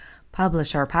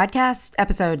Publisher Podcast,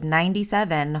 episode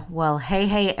 97. Well,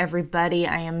 hey, everybody.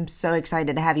 I am so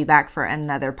excited to have you back for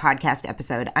another podcast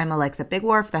episode. I'm Alexa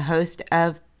Bigwharf, the host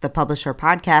of the Publisher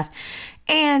Podcast,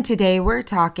 and today we're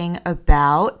talking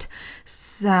about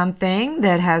something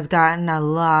that has gotten a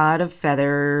lot of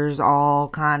feathers all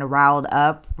kind of riled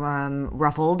up,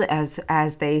 ruffled,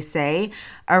 as they say,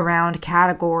 around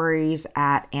categories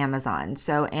at Amazon.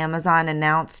 So Amazon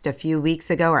announced a few weeks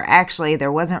ago, or actually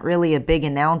there wasn't really a big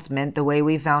announcement. The way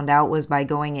we found out was by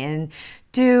going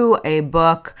into a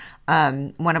book.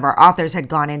 One of our authors had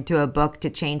gone into a book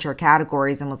to change her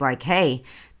categories and was like, hey,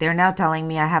 they're now telling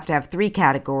me I have to have 3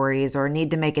 categories or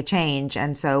need to make a change.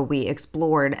 And so we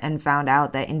explored and found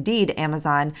out that indeed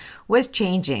Amazon was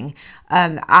changing.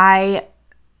 I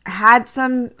had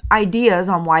some ideas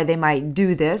on why they might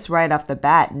do this right off the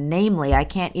bat. Namely, I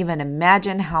can't even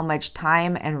imagine how much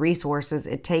time and resources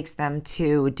it takes them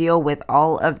to deal with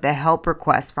all of the help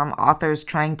requests from authors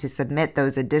trying to submit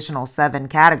those additional 7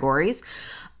 categories,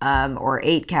 or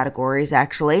 8 categories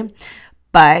actually.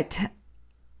 But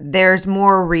there's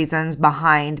more reasons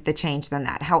behind the change than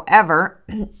that. However,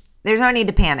 there's no need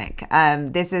to panic.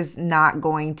 This is not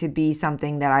going to be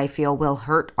something that I feel will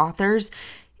hurt authors.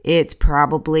 It's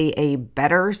probably a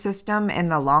better system in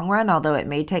the long run, although it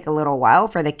may take a little while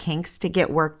for the kinks to get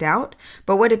worked out.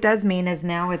 But what it does mean is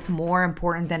now it's more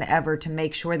important than ever to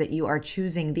make sure that you are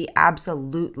choosing the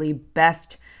absolutely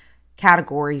best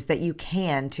categories that you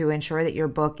can to ensure that your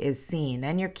book is seen,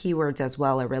 and your keywords as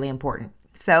well are really important.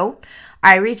 So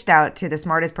I reached out to the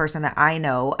smartest person that I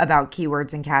know about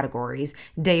keywords and categories,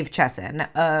 Dave Chesson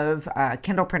of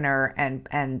Kindlepreneur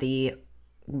and the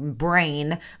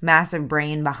massive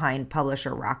brain behind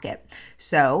Publisher Rocket.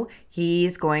 So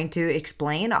he's going to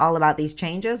explain all about these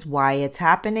changes, why it's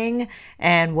happening,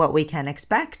 and what we can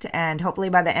expect. And hopefully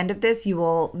by the end of this, you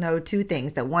will know 2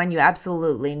 things. That 1, you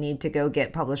absolutely need to go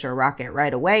get Publisher Rocket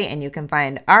right away, and you can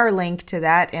find our link to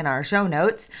that in our show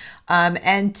notes.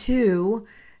 And 2,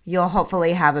 you'll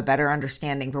hopefully have a better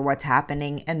understanding for what's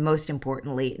happening, and most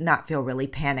importantly, not feel really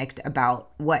panicked about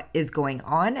what is going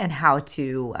on and how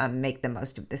to make the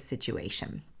most of this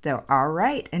situation. So, all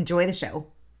right, enjoy the show.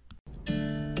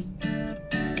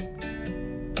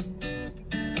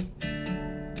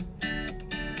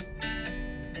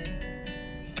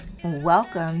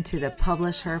 Welcome to the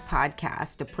Publisher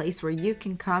Podcast, a place where you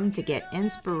can come to get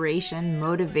inspiration,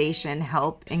 motivation,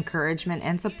 help, encouragement,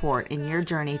 and support in your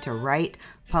journey to write,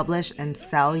 publish, and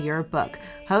sell your book.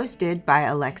 Hosted by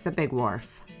Alexa Bigwharf.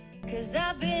 'Cause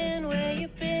I've been where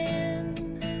you've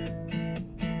been,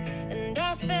 and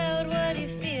I felt what you're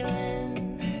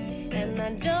feeling, and I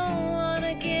don't want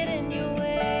to get in your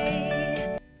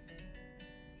way.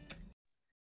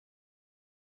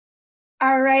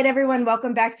 All right, everyone,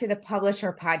 welcome back to the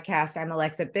Publisher Podcast. I'm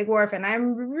Alexa Bigwharf, and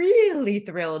I'm really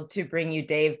thrilled to bring you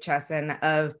Dave Chesson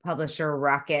of Publisher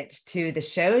Rocket to the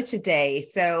show today.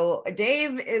 So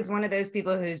Dave is one of those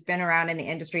people who's been around in the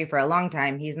industry for a long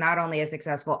time. He's not only a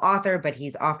successful author, but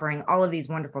he's offering all of these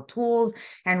wonderful tools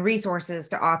and resources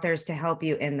to authors to help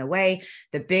you in the way.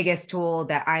 The biggest tool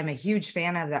that I'm a huge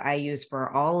fan of that I use for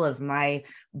all of my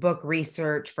book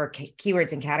research for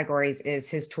keywords and categories is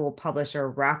his tool,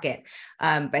 Publisher Rocket.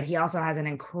 But he also has an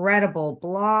incredible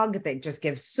blog that just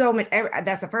gives so much.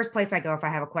 That's the first place I go if I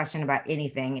have a question about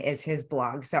anything, is his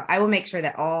blog. So I will make sure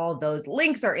that all those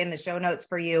links are in the show notes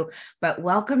for you. But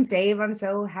welcome, Dave. I'm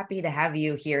so happy to have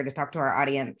you here to talk to our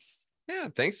audience. Yeah,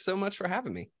 thanks so much for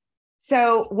having me.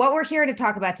 So what we're here to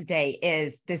talk about today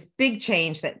is this big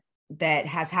change that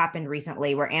has happened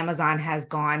recently, where Amazon has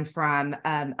gone from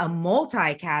a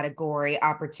multi-category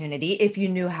opportunity, if you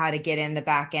knew how to get in the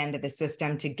back end of the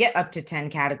system to get up to 10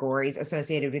 categories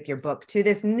associated with your book, to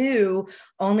this new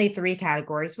only 3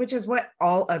 categories, which is what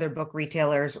all other book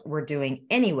retailers were doing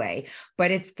anyway.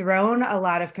 But it's thrown a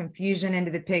lot of confusion into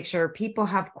the picture. People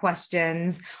have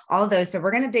questions, all those. So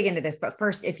we're going to dig into this. But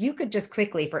first, if you could just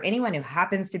quickly, for anyone who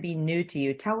happens to be new to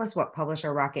you, tell us what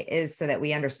Publisher Rocket is so that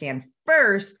we understand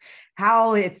first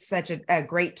how it's such a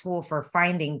great tool for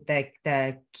finding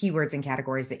the keywords and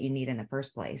categories that you need in the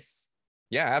first place.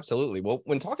 Yeah, absolutely. Well,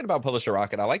 when talking about Publisher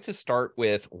Rocket, I like to start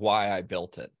with why I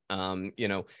built it.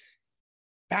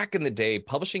 Back in the day,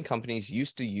 publishing companies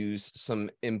used to use some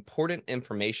important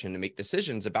information to make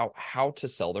decisions about how to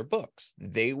sell their books.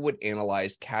 They would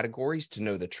analyze categories to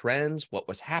know the trends, what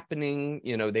was happening.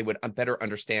 They would better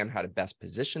understand how to best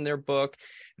position their book.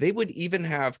 They would even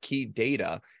have key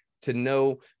data to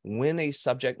know when a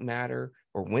subject matter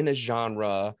or when a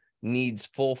genre needs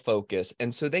full focus.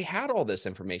 And so they had all this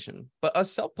information, but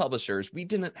us self-publishers, we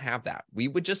didn't have that. We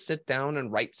would just sit down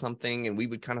and write something, and we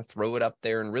would kind of throw it up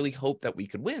there and really hope that we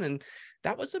could win. And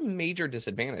that was a major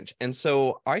disadvantage. And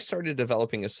so I started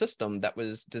developing a system that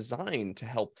was designed to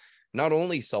help not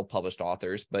only self-published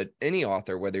authors, but any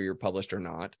author, whether you're published or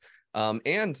not.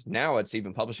 And now it's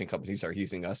even publishing companies are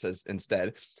using us as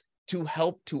instead, to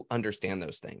help to understand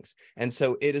those things. And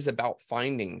so it is about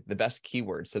finding the best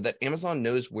keywords so that Amazon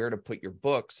knows where to put your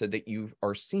book so that you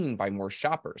are seen by more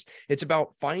shoppers. It's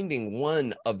about finding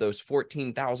one of those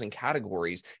 14,000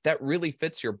 categories that really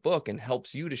fits your book and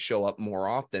helps you to show up more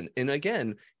often. And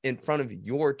again, in front of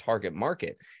your target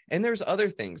market. And there's other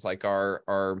things like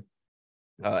our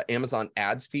Amazon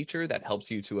ads feature that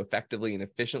helps you to effectively and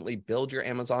efficiently build your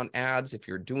Amazon ads if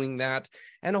you're doing that,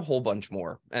 and a whole bunch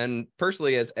more. And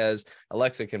personally, as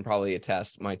Alexa can probably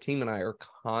attest, my team and I are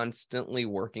constantly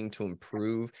working to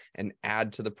improve and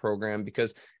add to the program,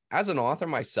 because as an author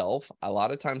myself, a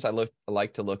lot of times I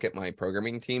like to look at my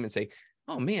programming team and say,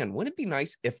 oh man, wouldn't it be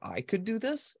nice if I could do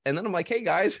this? And then I'm like, hey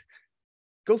guys,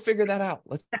 go figure that out.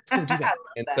 Let's go do that.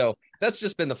 And that. so that's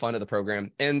just been the fun of the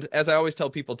program. And as I always tell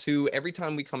people too, every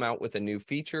time we come out with a new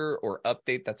feature or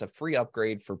update, that's a free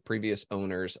upgrade for previous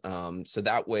owners. So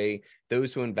that way,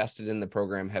 those who invested in the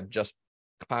program have just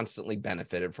constantly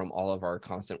benefited from all of our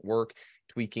constant work,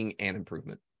 tweaking, and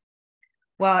improvement.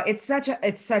 Well, it's such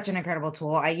an incredible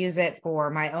tool. I use it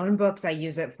for my own books. I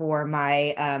use it for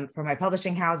my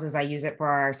publishing houses. I use it for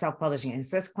our self-publishing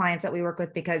assist clients that we work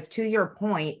with, because to your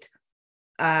point,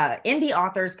 indie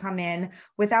authors come in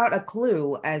without a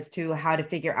clue as to how to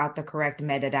figure out the correct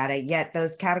metadata, yet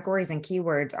those categories and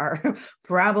keywords are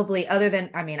probably, other than,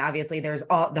 I mean, obviously there's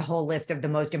the whole list of the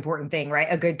most important thing, right?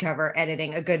 A good cover,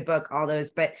 editing, a good book, all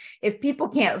those. But if people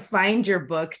can't find your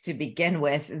book to begin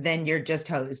with, then you're just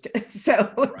hosed.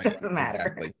 So it doesn't matter.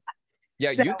 Exactly.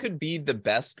 Yeah, So, you could be the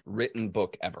best written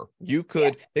book ever. You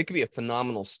could, it could be a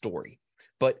phenomenal story.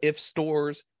 But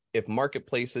if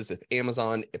marketplaces, if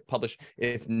Amazon,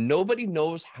 if nobody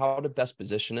knows how to best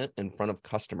position it in front of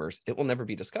customers, it will never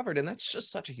be discovered. And that's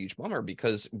just such a huge bummer,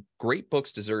 because great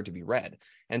books deserve to be read.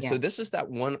 And so this is that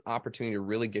one opportunity to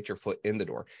really get your foot in the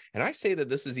door. And I say that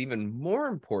this is even more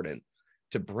important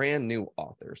to brand new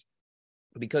authors,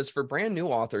 because for brand new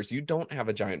authors, you don't have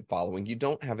a giant following. You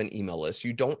don't have an email list.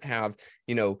 You don't have,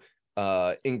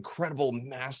 incredible,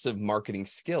 massive marketing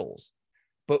skills.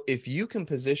 But if you can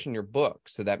position your book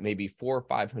so that maybe 400 or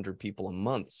 500 people a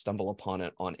month stumble upon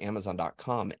it on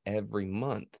Amazon.com every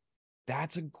month,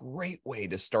 that's a great way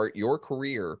to start your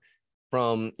career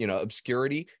from,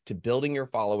 obscurity to building your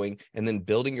following and then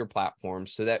building your platform,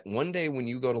 so that one day when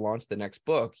you go to launch the next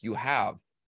book, you have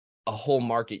a whole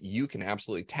market you can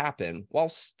absolutely tap in while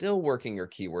still working your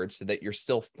keywords so that you're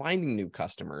still finding new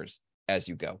customers as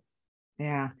you go.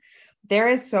 yeah. There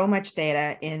is so much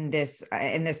data in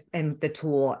the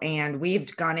tool, and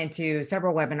we've gone into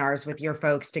several webinars with your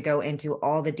folks to go into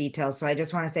all the details. So I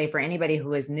just want to say, for anybody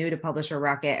who is new to Publisher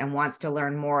Rocket and wants to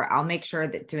learn more, I'll make sure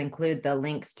that to include the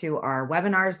links to our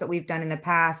webinars that we've done in the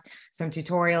past, some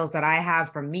tutorials that I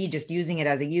have from me just using it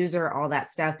as a user, all that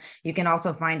stuff. You can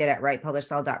also find it at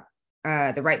writepublishsell.com.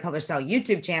 The Write Publish Sell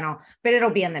YouTube channel, but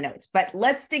it'll be in the notes. But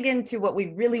let's dig into what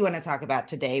we really want to talk about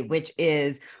today, which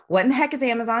is, what in the heck is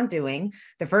Amazon doing?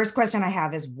 The first question I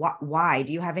have is why?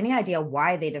 Do you have any idea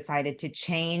why they decided to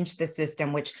change the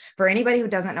system? Which, for anybody who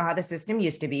doesn't know how the system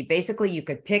used to be, basically you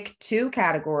could pick two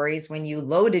categories when you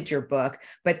loaded your book,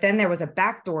 but then there was a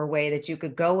backdoor way that you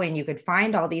could go in, you could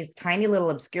find all these tiny little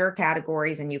obscure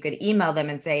categories, and you could email them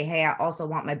and say, hey, I also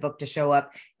want my book to show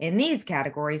up in these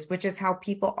categories, which is how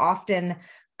people often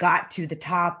got to the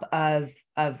top of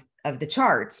the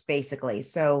charts, basically.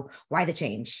 So why the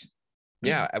change?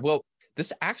 Yeah, well,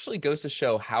 this actually goes to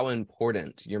show how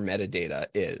important your metadata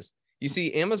is. You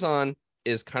see, Amazon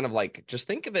is kind of like, just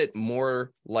think of it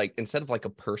more like, instead of like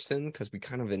a person, because we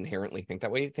kind of inherently think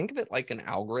that way, think of it like an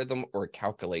algorithm or a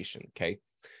calculation, okay?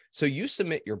 So you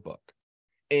submit your book,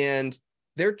 and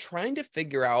they're trying to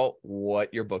figure out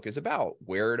what your book is about,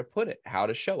 where to put it, how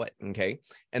to show it, okay?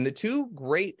 And the two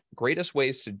greatest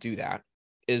ways to do that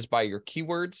is by your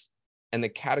keywords and the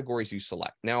categories you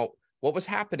select. Now, what was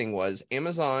happening was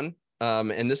Amazon,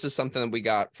 and this is something that we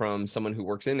got from someone who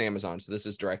works in Amazon, so this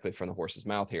is directly from the horse's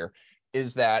mouth here,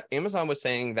 is that Amazon was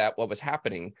saying that what was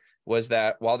happening was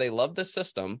that while they loved the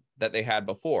system that they had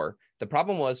before, the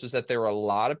problem was that there were a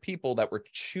lot of people that were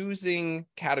choosing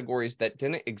categories that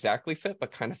didn't exactly fit,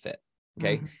 but kind of fit.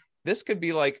 Okay. Mm-hmm. This could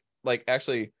be like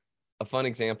actually a fun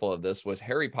example of this was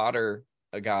Harry Potter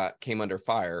came under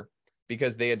fire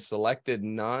because they had selected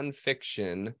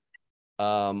nonfiction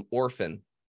orphan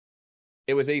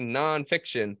It was a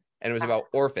nonfiction, and it was about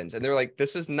orphans. And they're like,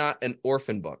 this is not an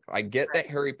orphan book. I get that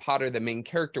Harry Potter, the main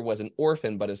character, was an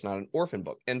orphan, but it's not an orphan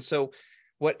book. And so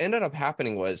what ended up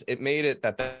happening was it made it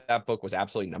that book was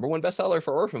absolutely #1 bestseller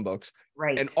for orphan books,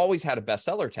 and always had a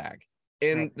bestseller tag.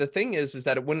 And the thing is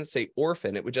that it wouldn't say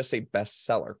orphan, it would just say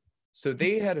bestseller. So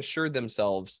they had assured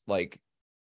themselves like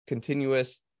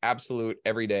continuous, absolute,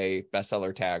 everyday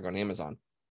bestseller tag on Amazon,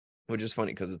 which is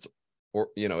funny because it's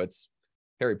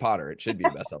Harry Potter. It should be a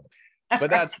bestseller,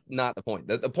 but that's not the point.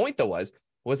 The point though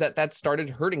was that started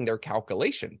hurting their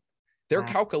calculation. Their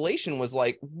calculation was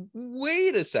like,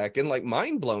 wait a second, like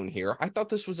mind blown here. I thought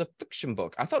this was a fiction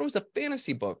book. I thought it was a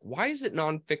fantasy book. Why is it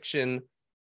nonfiction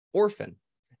orphan?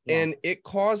 Yeah. And it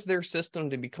caused their system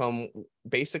to become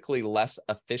basically less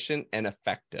efficient and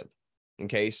effective.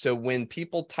 Okay, so when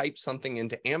people type something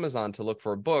into Amazon to look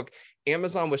for a book,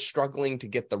 Amazon was struggling to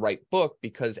get the right book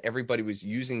because everybody was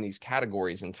using these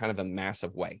categories in kind of a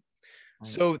massive way. Right.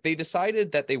 So they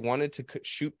decided that they wanted to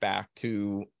shoot back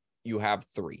to, you have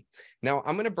 3. Now,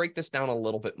 I'm going to break this down a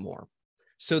little bit more.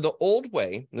 So the old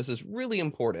way, and this is really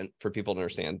important for people to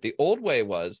understand, the old way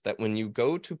was that when you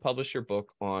go to publish your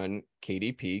book on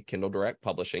KDP, Kindle Direct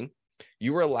Publishing,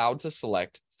 you were allowed to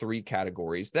select 3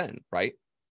 categories then, right?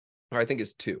 Or I think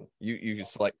it's 2. You can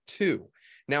select 2.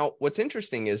 Now, what's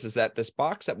interesting is that this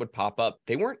box that would pop up,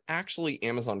 they weren't actually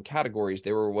Amazon categories.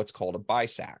 They were what's called a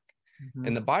BISAC. Mm-hmm.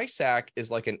 And the BISAC is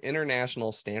like an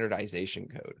international standardization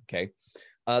code, okay?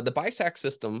 The BISAC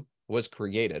system was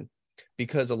created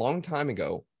because a long time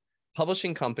ago,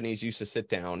 publishing companies used to sit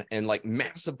down, and like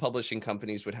massive publishing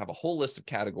companies would have a whole list of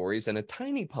categories, and a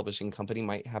tiny publishing company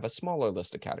might have a smaller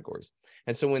list of categories.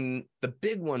 And so when the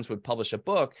big ones would publish a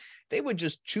book, they would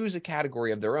just choose a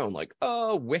category of their own, like,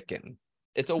 oh, Wiccan.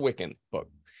 It's a Wiccan book.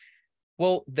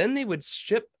 Well, then they would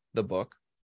ship the book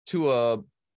to a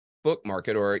book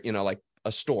market, or, like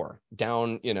a store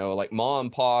down, like Ma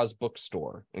and Pa's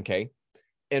bookstore. Okay.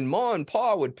 And Ma and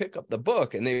Pa would pick up the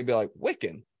book and they'd be like,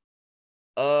 Wiccan.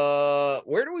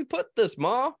 Where do we put this,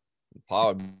 Ma? Pa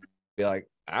would be like,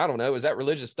 I don't know. Is that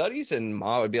religious studies? And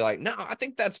Ma would be like, no, I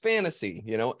think that's fantasy,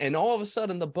 and all of a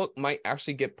sudden the book might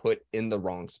actually get put in the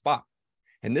wrong spot.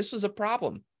 And this was a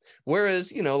problem.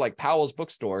 Whereas, like Powell's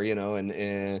bookstore,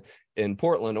 in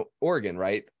Portland, Oregon,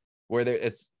 right? Where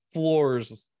it's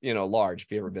floors, large.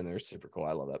 If you ever been there, it's super cool.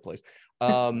 I love that place.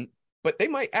 But they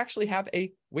might actually have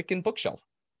a Wiccan bookshelf.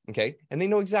 Okay. And they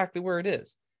know exactly where it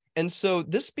is. And so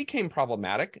this became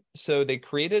problematic. So they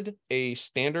created a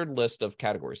standard list of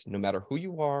categories, no matter who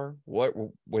you are,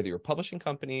 whether you're a publishing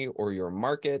company or you're a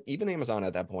market, even Amazon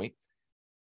at that point,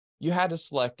 you had to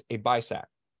select a BISAC.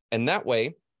 And that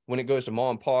way, when it goes to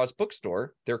Ma and Pa's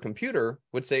bookstore, their computer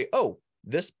would say, oh,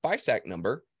 this BISAC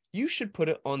number, you should put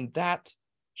it on that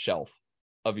shelf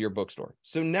of your bookstore.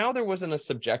 So now there wasn't a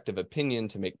subjective opinion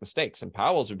to make mistakes. And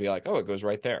Powell's would be like, oh, it goes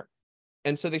right there.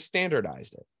 And so they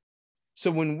standardized it. So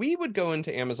when we would go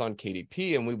into Amazon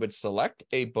KDP and we would select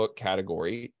a book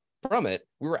category from it,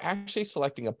 we were actually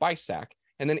selecting a BISAC,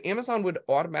 and then Amazon would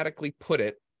automatically put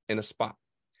it in a spot.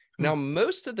 Now,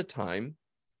 most of the time,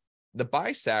 the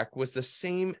BISAC was the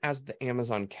same as the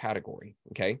Amazon category,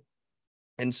 okay?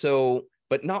 And so,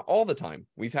 but not all the time.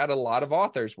 We've had a lot of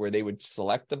authors where they would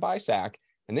select the BISAC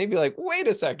and they'd be like, wait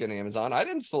a second, Amazon, I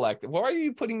didn't select it. Why are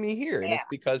you putting me here? And it's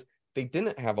because they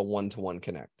didn't have a one-to-one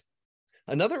connect.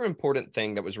 Another important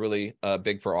thing that was really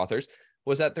big for authors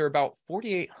was that there are about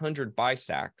 4,800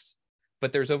 BISACs,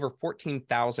 but there's over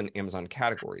 14,000 Amazon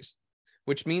categories,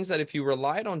 which means that if you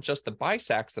relied on just the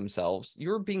BISACs themselves,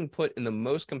 you're being put in the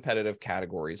most competitive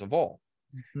categories of all.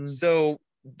 Mm-hmm. So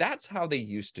that's how they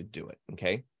used to do it,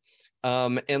 okay?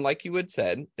 And like you had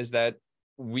said, is that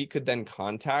we could then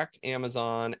contact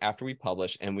Amazon after we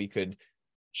publish, and we could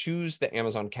choose the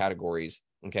Amazon categories,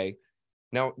 okay?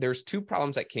 Now, there's 2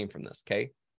 problems that came from this,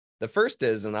 okay? The first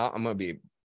is, and I'm going to be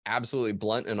absolutely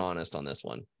blunt and honest on this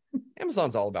one,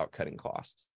 Amazon's all about cutting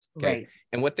costs, okay? Right.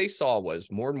 And what they saw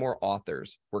was more and more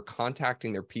authors were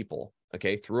contacting their people,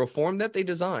 okay, through a form that they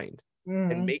designed,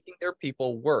 and making their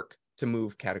people work to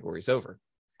move categories over.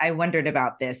 I wondered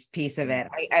about this piece of it.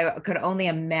 I could only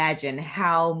imagine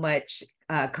how much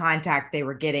contact they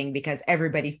were getting, because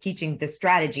everybody's teaching this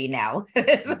strategy now.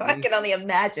 So I can only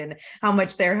imagine how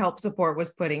much their help support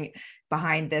was putting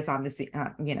behind this on this,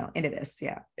 into this.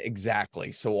 Yeah,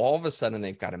 exactly. So all of a sudden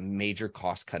they've got a major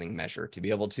cost cutting measure to be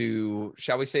able to,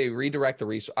 shall we say, redirect the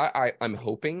resource. I'm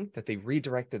hoping that they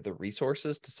redirected the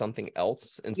resources to something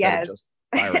else instead of just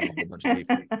firing a whole bunch of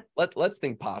people. Let's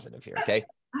think positive here. Okay.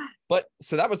 But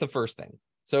so that was the first thing.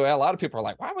 So a lot of people are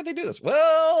like, why would they do this?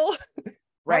 Well,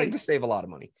 right, to save a lot of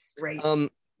money. Right.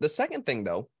 The second thing,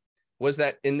 though, was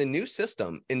that in the new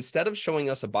system, instead of showing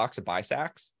us a box of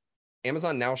BISACs,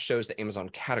 Amazon now shows the Amazon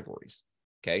categories.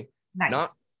 Okay. Nice. Not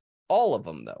all of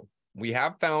them, though. We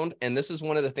have found, and this is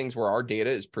one of the things where our data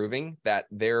is proving that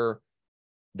they're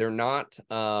not,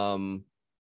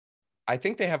 I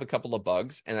think they have a couple of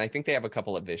bugs, and I think they have a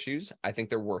couple of issues. I think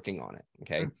they're working on it.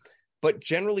 Okay. But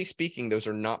generally speaking, those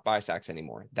are not BISACs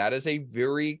anymore. That is a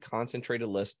very concentrated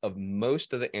list of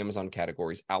most of the Amazon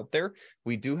categories out there.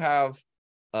 We do have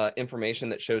information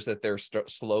that shows that they're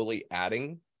slowly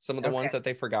adding some of the ones that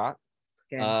they forgot.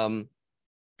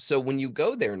 So when you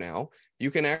go there now,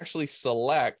 you can actually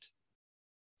select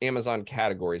Amazon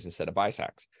categories instead of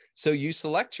BISACs. So you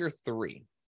select your 3.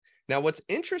 Now, what's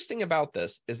interesting about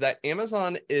this is that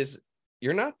Amazon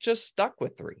you're not just stuck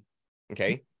with 3.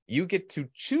 Okay. You get to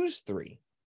choose 3.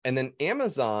 And then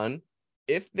Amazon,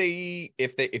 if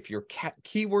your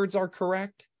keywords are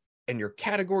correct and your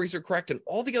categories are correct and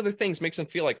all the other things makes them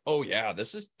feel like, oh yeah,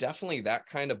 this is definitely that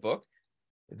kind of book,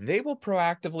 they will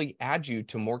proactively add you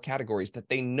to more categories that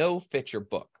they know fit your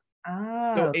book.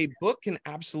 So a book can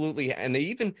absolutely, and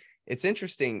it's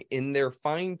interesting in their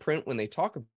fine print when they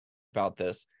talk about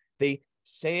this, they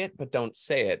say it, but don't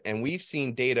say it. And we've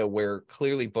seen data where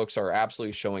clearly books are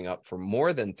absolutely showing up for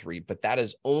more than 3, but that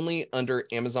is only under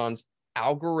Amazon's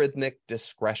algorithmic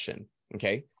discretion.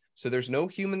 Okay. So there's no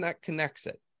human that connects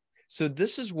it. So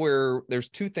this is where there's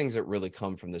 2 things that really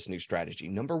come from this new strategy.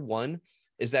 Number 1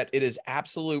 is that it is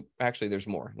absolute. Actually, there's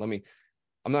more. I'm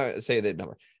not going to say that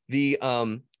number.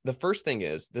 The first thing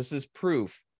is, this is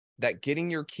proof that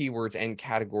getting your keywords and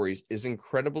categories is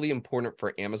incredibly important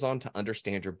for Amazon to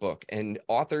understand your book. And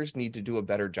authors need to do a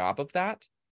better job of that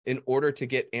in order to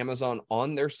get Amazon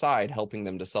on their side, helping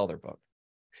them to sell their book.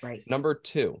 Right. Number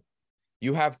 2,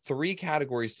 you have 3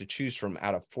 categories to choose from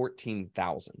out of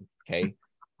 14,000. Okay.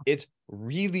 It's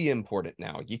really important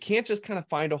now. You can't just kind of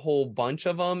find a whole bunch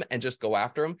of them and just go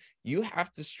after them. You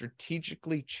have to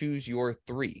strategically choose your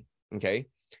 3. Okay.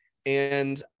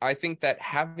 And I think that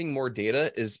having more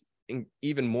data is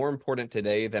even more important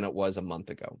today than it was a month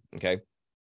ago. Okay.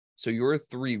 So your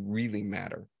 3 really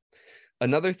matter.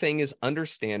 Another thing is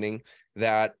understanding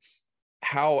that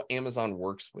how Amazon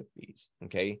works with these.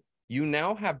 Okay. You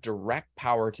now have direct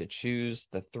power to choose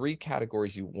the 3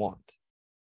 categories you want.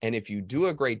 And if you do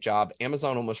a great job,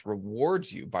 Amazon almost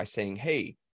rewards you by saying,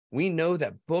 hey, we know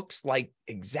that books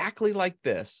exactly like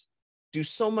this do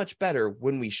so much better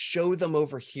when we show them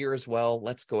over here as well.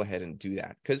 Let's go ahead and do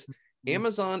that, because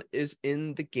Amazon is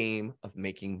in the game of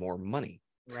making more money.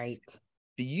 Right.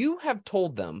 You have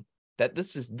told them that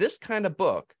this is this kind of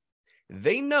book.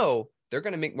 They know they're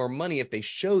going to make more money if they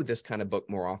show this kind of book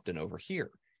more often over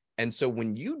here. And so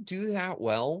when you do that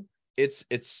well,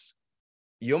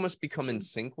 you almost become in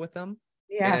sync with them,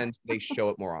 and they show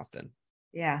it more often.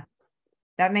 Yeah.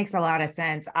 That makes a lot of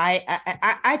sense.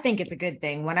 I think it's a good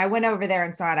thing. When I went over there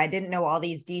and saw it, I didn't know all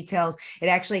these details. It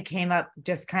actually came up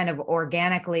just kind of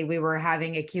organically. We were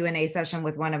having a Q&A session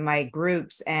with one of my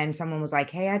groups, and someone was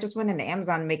like, hey, I just went into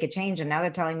Amazon to make a change, and now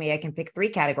they're telling me I can pick 3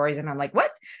 categories. And I'm like,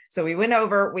 what? So we went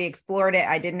over, we explored it.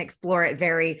 I didn't explore it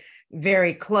very,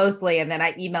 very closely. And then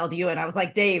I emailed you and I was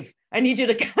like, Dave, I need you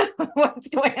to what's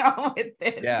going on with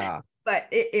this? Yeah. But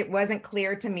it wasn't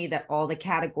clear to me that all the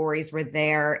categories were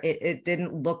there. It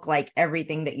didn't look like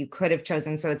everything that you could have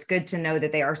chosen. So it's good to know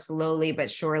that they are slowly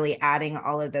but surely adding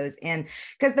all of those in.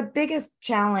 Because the biggest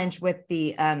challenge with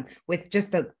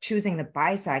just the choosing the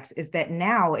BISACs is that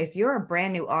now, if you're a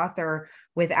brand new author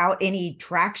without any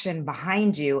traction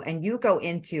behind you, and you go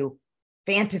into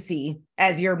fantasy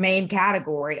as your main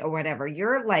category or whatever,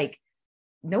 you're like,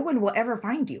 no one will ever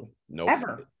find you. Nope.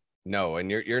 Ever. No, and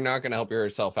you're not going to help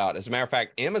yourself out. As a matter of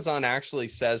fact, Amazon actually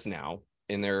says now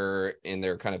in their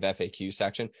kind of FAQ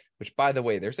section, which, by the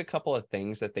way, there's a couple of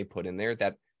things that they put in there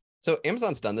so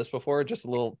Amazon's done this before. Just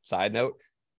a little side note.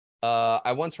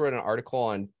 I once wrote an article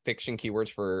on fiction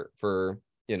keywords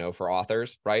for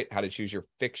authors, right? How to choose your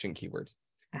fiction keywords.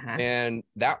 And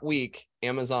that week,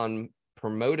 Amazon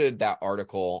promoted that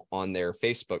article on their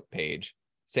Facebook page,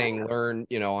 saying learn,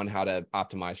 on how to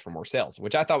optimize for more sales,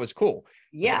 which I thought was cool.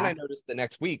 Yeah. And I noticed the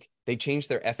next week they changed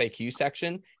their FAQ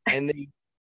section, and they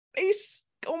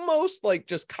almost like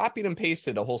just copied and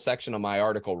pasted a whole section of my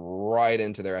article right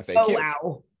into their FAQ. Oh,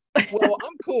 wow. Well,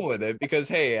 I'm cool with it because,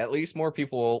 hey, at least more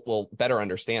people will better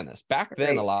understand this. Back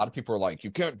then, a lot of people were like,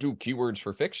 you can't do keywords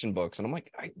for fiction books. And I'm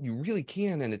like, you really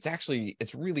can. And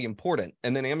it's really important.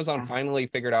 And then Amazon finally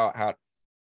figured out how.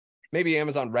 Maybe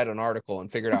Amazon read an article and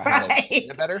figured out how to do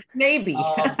it better. Maybe.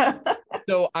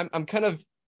 So I'm kind of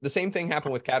the same thing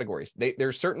happened with categories.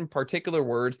 There's certain particular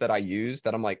words that I use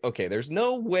that I'm like, okay, there's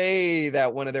no way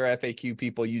that one of their FAQ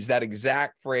people use that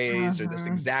exact phrase or this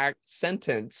exact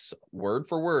sentence word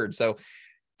for word. So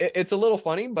it's a little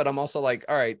funny, but I'm also like,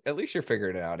 all right, at least you're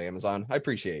figuring it out, Amazon. I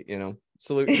appreciate,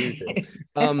 salute to you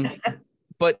too.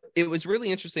 But it was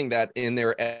really interesting that in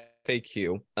their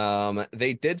FAQ,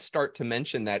 they did start to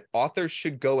mention that authors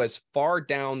should go as far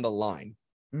down the line.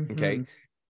 Okay.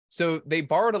 So they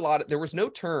borrowed a lot. There was no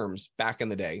terms back in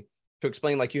the day to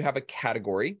explain, like, you have a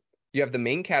category, you have the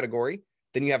main category,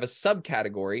 then you have a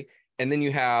subcategory, and then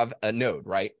you have a node,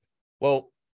 right?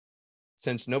 Well,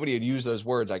 since nobody had used those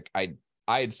words, I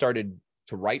had started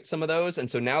to write some of those.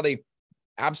 And so now they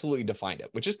absolutely defined it,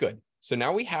 which is good. So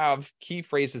now we have key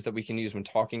phrases that we can use when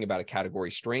talking about a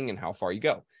category string and how far you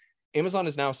go. Amazon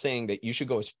is now saying that you should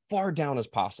go as far down as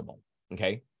possible.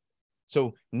 Okay.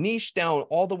 So niche down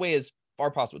all the way as far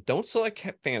possible. Don't select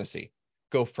fantasy,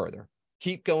 go further.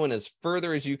 Keep going as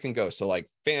further as you can go. So like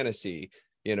fantasy,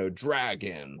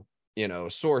 dragon,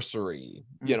 sorcery,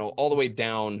 all the way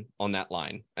down on that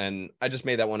line. And I just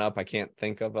made that one up. I can't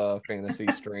think of a fantasy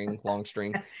string, long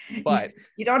string, but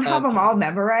you don't have them all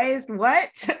memorized.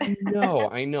 What? No,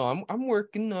 I know. I'm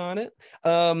working on it.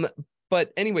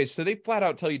 But anyways, so they flat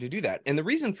out tell you to do that. And the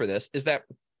reason for this is that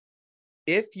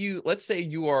if let's say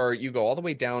you go all the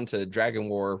way down to Dragon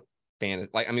War fantasy,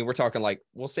 we're talking like,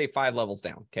 we'll say 5 levels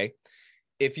down. Okay.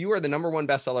 If you are the #1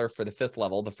 bestseller for the 5th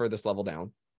level, the furthest level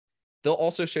down, they'll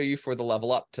also show you for the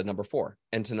level up to number 4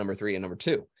 and to number 3 and number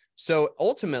 2. So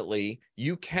ultimately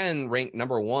you can rank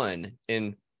 #1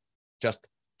 in just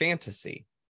fantasy,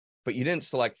 but you didn't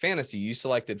select fantasy. You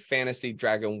selected fantasy,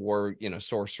 Dragon War,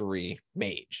 sorcery,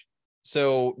 mage.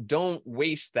 So don't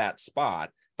waste that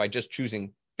spot by just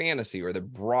choosing fantasy or the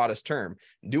broadest term.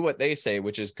 Do what they say,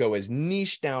 which is go as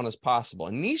niche down as possible.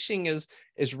 And niching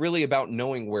is really about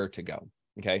knowing where to go.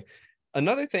 Okay.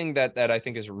 Another thing that I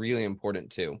think is really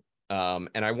important too, and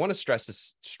I want to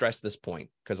stress this point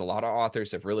because a lot of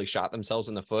authors have really shot themselves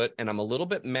in the foot, and I'm a little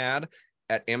bit mad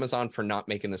at Amazon for not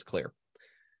making this clear.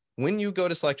 When you go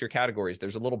to select your categories,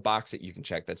 there's a little box that you can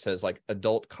check that says like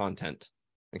adult content.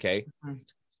 Okay.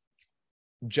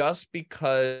 Just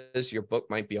because your book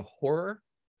might be a horror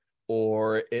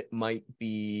or it might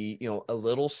be, a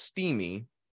little steamy,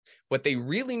 what they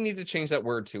really need to change that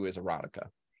word to is erotica.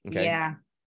 Okay.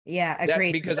 Yeah.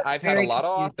 Agreed. Because I've had a lot of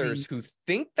authors who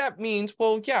think that means,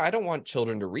 well, yeah, I don't want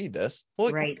children to read this. Well,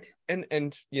 right.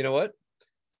 And you know what?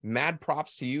 Mad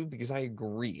props to you, because I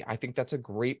agree. I think that's a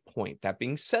great point. That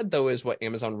being said, though, is what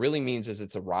Amazon really means is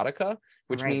it's erotica,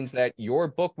 which means that your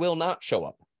book will not show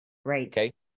up. Right.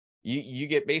 Okay. You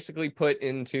get basically put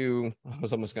into, I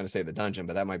was almost going to say the dungeon,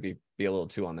 but that might be a little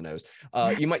too on the nose.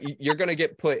 You're going to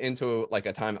get put into like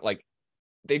a time, like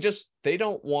they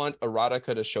don't want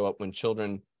erotica to show up when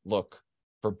children look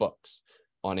for books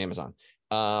on Amazon.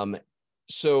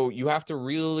 So you have to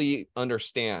really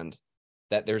understand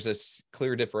that there's this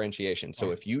clear differentiation. So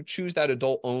if you choose that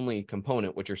adult only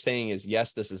component, what you're saying is,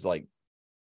 yes, this is like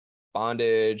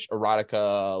bondage,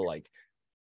 erotica, like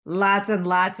lots and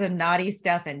lots of naughty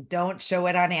stuff, and don't show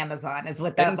it on Amazon is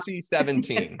what that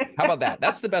NC-17. How about that?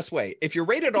 That's the best way. If you're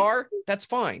rated R, that's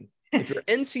fine. If you're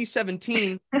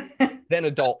NC-17, then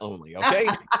adult only. Okay.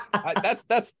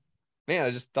 That's man,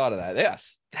 I just thought of that.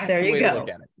 Yes. That's the way to look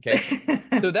at it.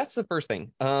 Okay. So that's the first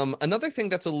thing. Another thing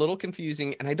that's a little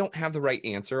confusing, and I don't have the right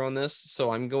answer on this, so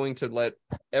I'm going to let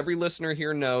every listener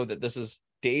here know that this is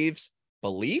Dave's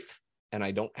belief, and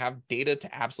I don't have data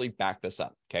to absolutely back this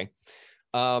up. Okay.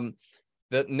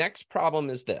 The next problem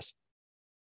is this.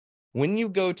 When you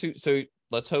go to, so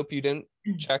let's hope you didn't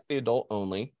check the adult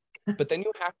only, but then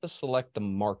you have to select the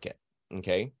market.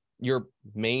 Okay. Your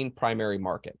main primary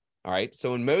market. All right.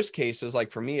 So in most cases,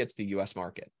 like for me, it's the US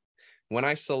market. When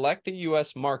I select the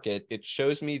US market, it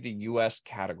shows me the US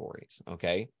categories.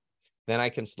 Okay. Then I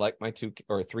can select my 2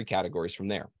 or 3 categories from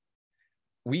there.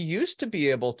 We used to be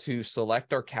able to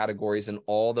select our categories in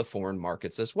all the foreign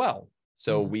markets as well.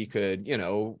 So we could,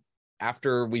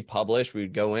 after we publish,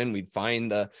 we'd go in, we'd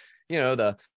find the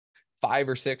 5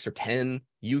 or 6 or 10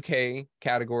 UK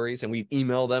categories, and we'd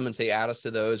email them and say, add us to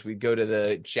those. We'd go to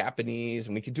the Japanese,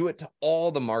 and we could do it to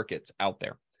all the markets out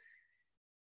there.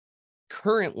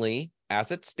 Currently,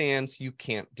 as it stands, you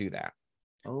can't do that.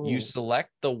 You select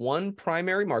the one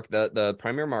primary market, the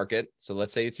primary market. So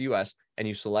let's say it's US, and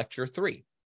you select your 3.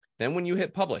 Then when you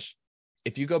hit publish,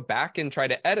 if you go back and try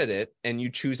to edit it and you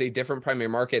choose a different primary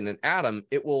market and then add them,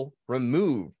 it will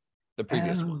remove the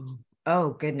previous ones.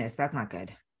 Oh, goodness. That's not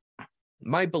good.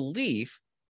 My belief,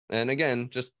 and again,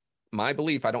 just my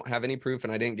belief, I don't have any proof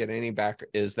and I didn't get any back,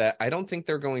 is that I don't think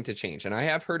they're going to change. And I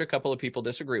have heard a couple of people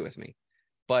disagree with me,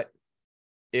 but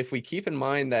if we keep in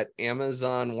mind that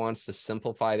Amazon wants to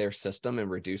simplify their system and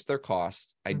reduce their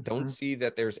costs, I don't see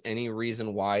that there's any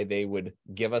reason why they would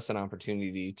give us an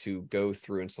opportunity to go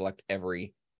through and select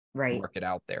every market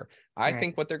out there. I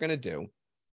think what they're going to do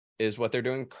is what they're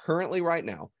doing currently right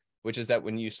now, which is that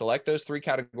when you select those 3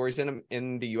 categories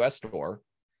in the US store,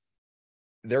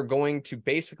 they're going to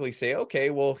basically say, okay,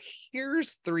 well,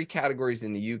 here's 3 categories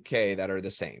in the UK that are the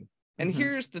same. And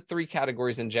here's the 3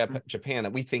 categories in Japan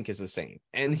that we think is the same.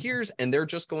 And and they're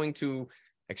just going to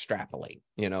extrapolate,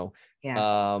 and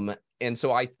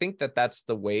so I think that that's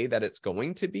the way that it's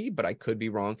going to be, but I could be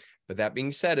wrong. But that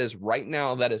being said, is right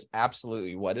now, that is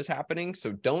absolutely what is happening.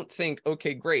 So don't think,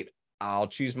 okay, great, I'll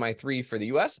choose my 3 for the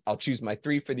US. I'll choose my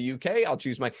 3 for the UK. I'll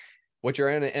choose what you're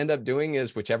going to end up doing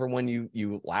is whichever one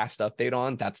you last update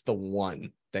on, that's the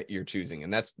one that you're choosing.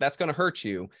 And that's going to hurt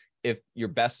you if your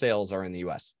best sales are in the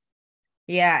US.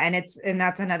 Yeah. And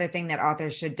that's another thing that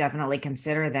authors should definitely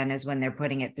consider then, is when they're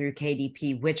putting it through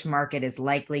KDP, which market is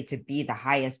likely to be the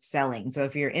highest selling. So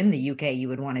if you're in the UK, you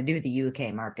would want to do the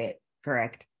UK market,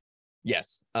 correct?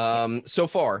 Yes. So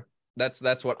far,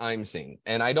 that's what I'm seeing.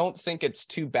 And I don't think it's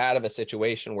too bad of a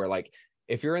situation where, like,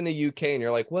 if you're in the UK and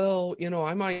you're like, well,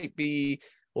 I might be,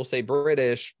 we'll say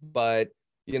British, but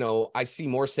I see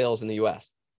more sales in the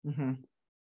US.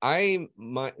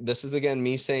 This is again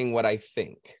me saying what I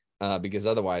think. Because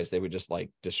otherwise they would just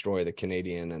like destroy the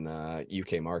Canadian and the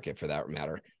UK market for that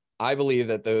matter. I believe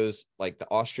that those, like the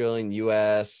Australian,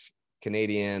 US,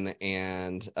 Canadian,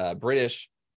 and British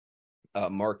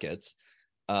markets,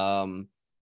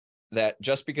 that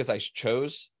just because I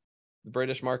chose the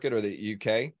British market or the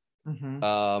UK,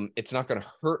 it's not going to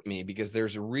hurt me because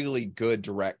there's a really good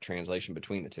direct translation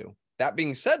between the two. That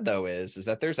being said, though, is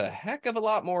that there's a heck of a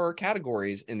lot more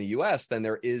categories in the US than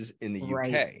there is in the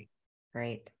UK.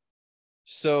 Right.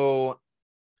 So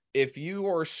if you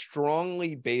are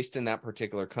strongly based in that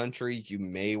particular country, you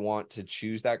may want to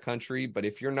choose that country. But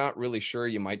if you're not really sure,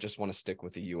 you might just want to stick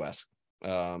with the US,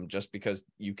 just because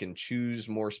you can choose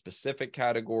more specific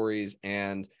categories.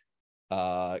 And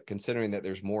considering that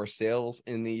there's more sales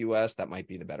in the US, that might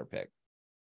be the better pick.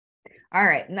 All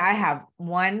right. Now I have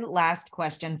one last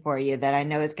question for you that I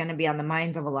know is going to be on the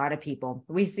minds of a lot of people.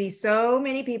 We see so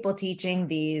many people teaching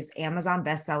these Amazon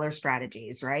bestseller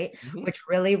strategies, right? Which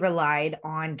really relied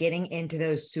on getting into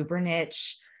those super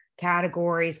niche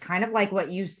categories, kind of like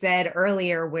what you said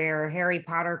earlier, where Harry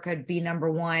Potter could be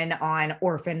 #1 on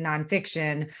orphan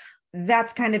nonfiction.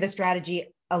 That's kind of the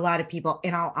strategy a lot of people,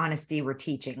 in all honesty, were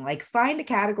teaching. Like, find a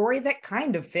category that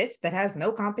kind of fits, that has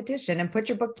no competition, and put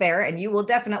your book there, and you will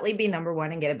definitely be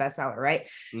 #1 and get a bestseller, right?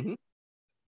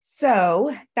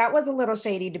 So that was a little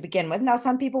shady to begin with. Now,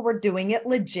 some people were doing it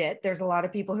legit. There's a lot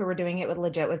of people who were doing it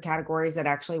with categories that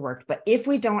actually worked. But if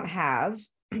we don't have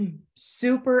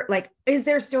super, like, is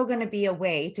there still going to be a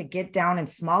way to get down in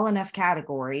small enough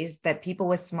categories that people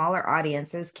with smaller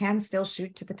audiences can still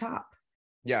shoot to the top?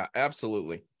 Yeah,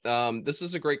 absolutely. This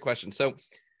is a great question. So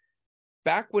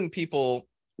back when people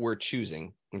were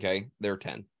choosing, okay, they're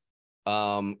 10.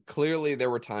 Clearly there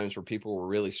were times where people were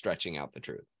really stretching out the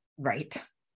truth. Right.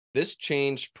 This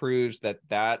change proves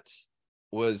that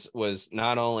was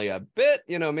not only a bit,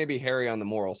 maybe hairy on the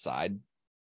moral side,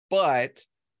 but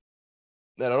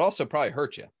that it also probably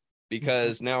hurt you,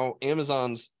 because now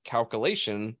Amazon's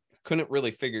calculation couldn't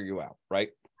really figure you out, right?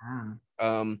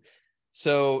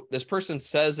 So this person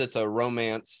says it's a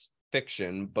romance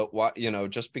fiction, but what,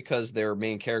 just because their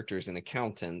main character is an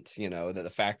accountant, that the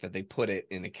fact that they put it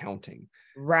in accounting,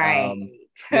 right,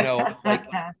 like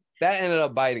that ended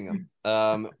up biting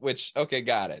them, which, okay,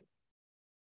 got it.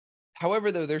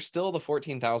 However, though, there's still the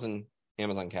 14,000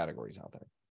 Amazon categories out there.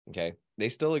 Okay. They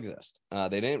still exist.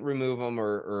 They didn't remove them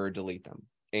or delete them.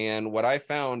 And what I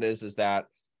found is that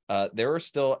there are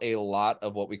still a lot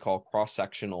of what we call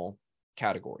cross-sectional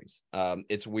categories.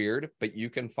 It's weird, but you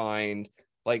can find,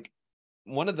 like,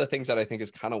 one of the things that I think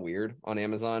is kind of weird on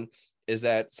Amazon is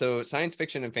that, so science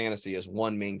fiction and fantasy is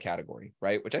one main category,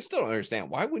 right? Which I still don't understand.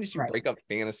 Why wouldn't you break up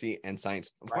fantasy and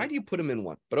science? Why do you put them in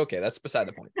one? But okay, that's beside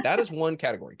the point. That is one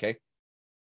category. Okay.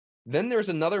 Then there's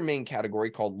another main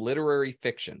category called literary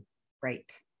fiction. Right.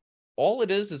 All it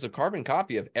is a carbon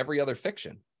copy of every other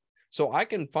fiction. So I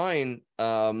can find,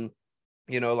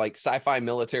 like sci-fi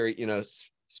military,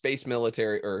 space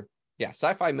military, or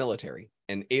sci-fi military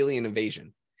and alien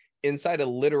invasion inside a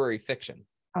literary fiction.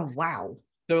 Oh, wow.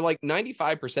 So like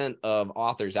 95% of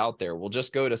authors out there will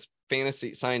just go to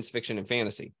fantasy, science fiction, and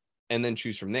fantasy, and then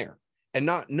choose from there and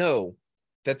not know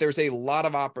that there's a lot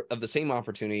of the same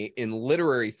opportunity in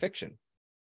literary fiction.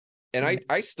 And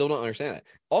I still don't understand that.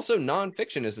 Also,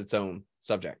 nonfiction is its own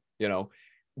subject.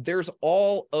 There's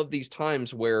all of these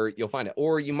times where you'll find it,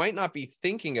 or you might not be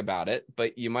thinking about it,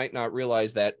 but you might not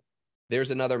realize that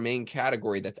there's another main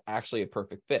category that's actually a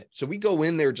perfect fit. So we go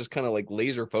in there just kind of like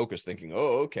laser focused, thinking,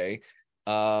 oh, okay,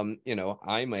 I'm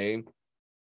a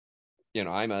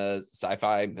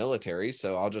sci-fi military,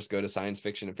 so I'll just go to science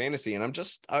fiction and fantasy, and I'm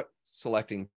just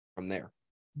selecting from there.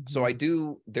 So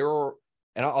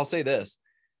I'll say this.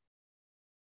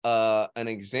 An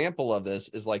example of this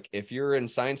is like, if you're in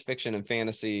science fiction and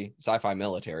fantasy, sci-fi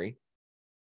military,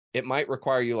 it might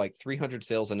require you like 300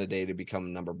 sales in a day to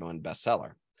become #1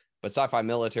 bestseller. But sci-fi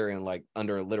military and like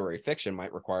under literary fiction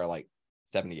might require like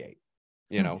 78,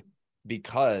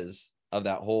 because of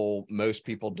that whole, most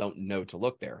people don't know to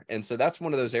look there. And so that's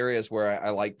one of those areas where I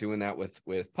like doing that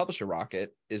with Publisher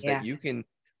Rocket, is that you can,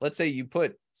 let's say you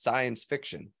put science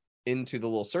fiction into the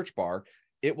little search bar,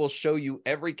 it will show you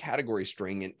every category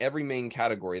string in every main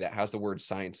category that has the word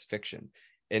science fiction.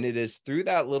 And it is through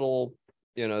that little,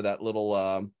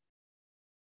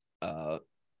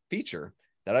 feature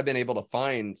that I've been able to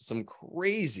find some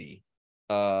crazy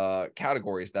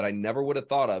categories that I never would have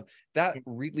thought of that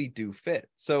really do fit.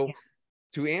 So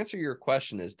to answer your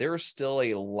question, is there are still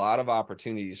a lot of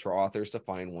opportunities for authors to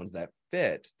find ones that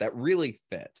fit, that really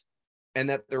fit, and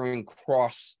that they're in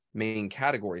cross main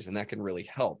categories, and that can really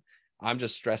help. I'm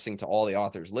just stressing to all the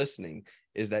authors listening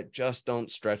is that just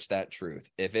don't stretch that truth.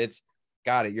 If it's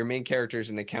got it, your main character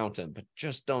is an accountant, but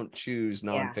just don't choose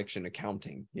nonfiction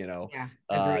accounting,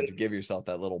 to give yourself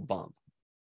that little bump.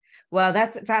 Well,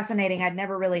 that's fascinating. I'd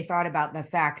never really thought about the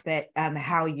fact that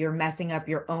how you're messing up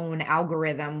your own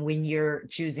algorithm when you're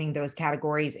choosing those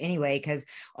categories anyway, because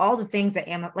all the things that,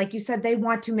 like you said, they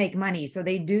want to make money. So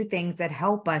they do things that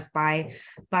help us by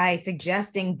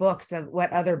suggesting books of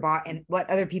what other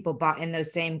people bought in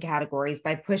those same categories,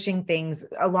 by pushing things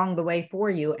along the way for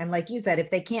you. And like you said, if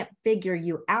they can't figure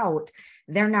you out,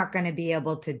 they're not going to be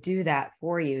able to do that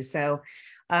for you. So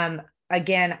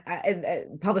again,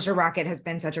 Publisher Rocket has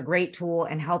been such a great tool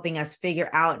in helping us figure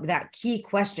out that key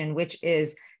question, which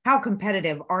is, how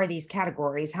competitive are these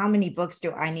categories? How many books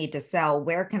do I need to sell?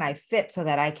 Where can I fit so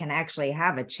that I can actually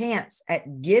have a chance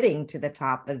at getting to the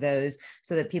top of those,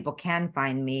 so that people can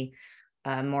find me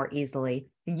more easily?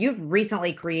 You've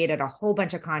recently created a whole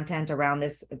bunch of content around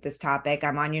this topic.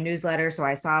 I'm on your newsletter, so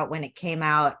I saw it when it came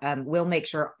out. We'll make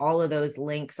sure all of those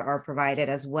links are provided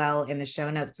as well in the show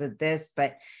notes of this.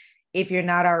 But if you're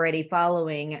not already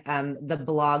following the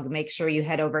blog, make sure you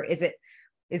head over. It's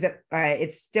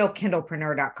still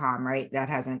kindlepreneur.com, right? That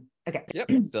hasn't. Okay.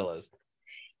 Yep, it still is.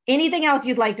 Anything else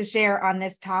you'd like to share on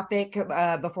this topic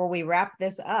before we wrap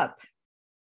this up?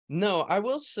 No, I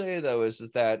will say though, is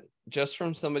that just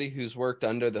from somebody who's worked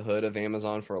under the hood of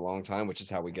Amazon for a long time, which is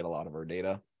how we get a lot of our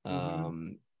data.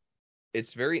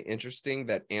 It's very interesting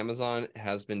that Amazon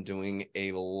has been doing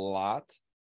a lot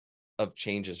of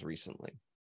changes recently.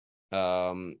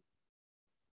 And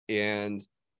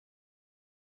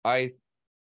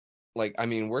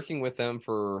working with them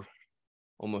for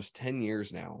almost 10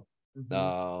 years now,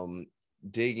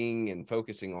 digging and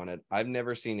focusing on it, I've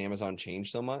never seen Amazon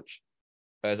change so much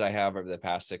as I have over the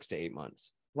past 6 to 8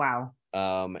 months. Wow.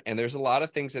 And there's a lot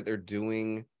of things that they're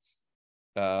doing.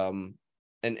 And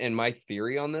my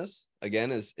theory on this,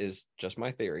 again, is just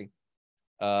my theory.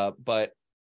 But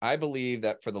I believe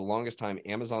that for the longest time,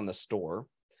 Amazon, the store,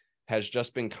 has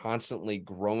just been constantly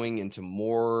growing into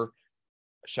more,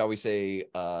 shall we say,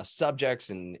 subjects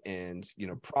and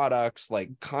products, like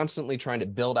constantly trying to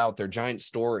build out their giant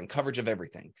store and coverage of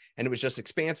everything. And it was just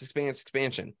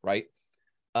expansion, right?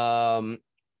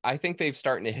 I think they've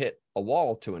starting to hit a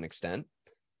wall to an extent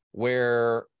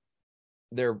where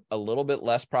they're a little bit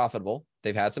less profitable.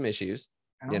 They've had some issues.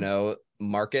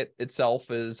 Market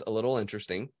itself is a little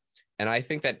interesting. And I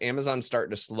think that Amazon's starting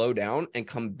to slow down and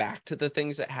come back to the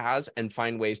things it has and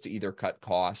find ways to either cut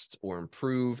costs or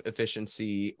improve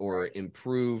efficiency or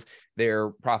improve their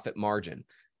profit margin,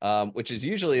 which is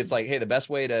usually, it's like, hey, the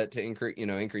best way to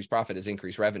increase profit is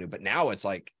increase revenue. But now it's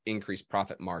like increase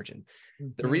profit margin.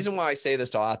 The reason why I say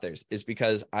this to authors is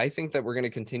because I think that we're going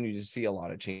to continue to see a lot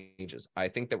of changes. I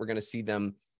think that we're going to see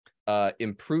them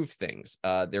improve things.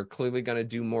 They're clearly going to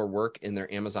do more work in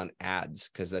their Amazon ads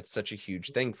because that's such a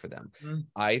huge thing for them.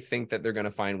 I think that they're going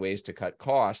to find ways to cut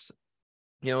costs,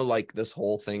 like this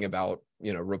whole thing about,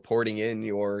 reporting in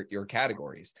your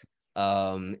categories,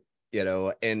 and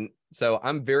so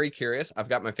I'm very curious. I've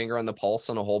got my finger on the pulse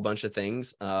on a whole bunch of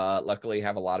things. Luckily, I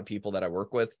have a lot of people that I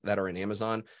work with that are in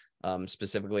Amazon.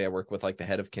 Specifically, I work with like the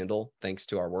head of Kindle, thanks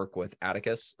to our work with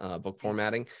Atticus, book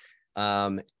formatting.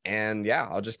 And yeah,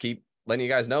 I'll just keep letting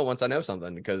you guys know once I know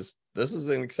something, because this is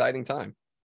an exciting time.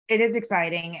 It is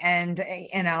exciting. And,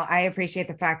 I appreciate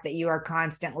the fact that you are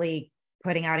constantly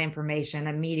putting out information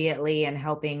immediately and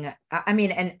helping. I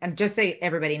mean, and just so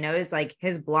everybody knows, like,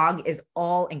 his blog is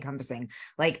all encompassing.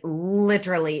 Like,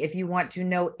 literally, if you want to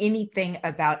know anything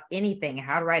about anything,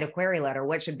 how to write a query letter,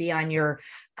 what should be on your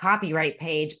copyright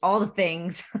page, all the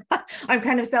things. I'm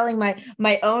kind of selling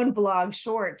my own blog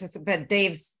short, but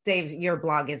Dave's, your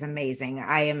blog is amazing.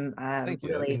 I am Thank you.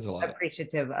 really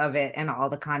appreciative of it and all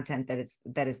the content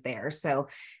that is there. So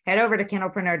head over to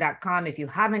kindlepreneur.com. If you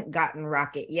haven't gotten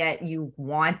Rocket yet, you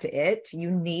want it, you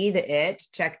need it.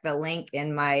 Check the link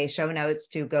in my show notes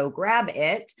to go grab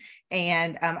it.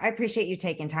 And I appreciate you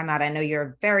taking time out. I know you're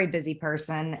a very busy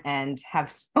person and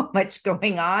have so much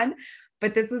going on,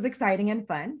 but this was exciting and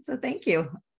fun. So thank you.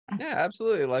 Yeah,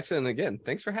 absolutely, Alexa. And again,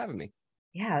 thanks for having me.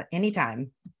 Yeah,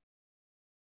 anytime.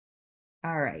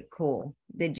 All right, cool.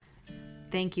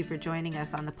 Thank you for joining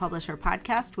us on the Publisher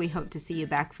Podcast. We hope to see you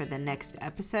back for the next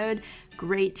episode.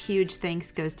 Great, huge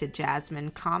thanks goes to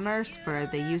Jasmine Commerce for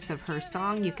the use of her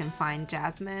song. You can find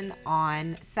Jasmine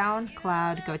on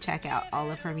SoundCloud. Go check out all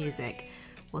of her music.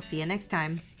 We'll see you next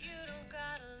time.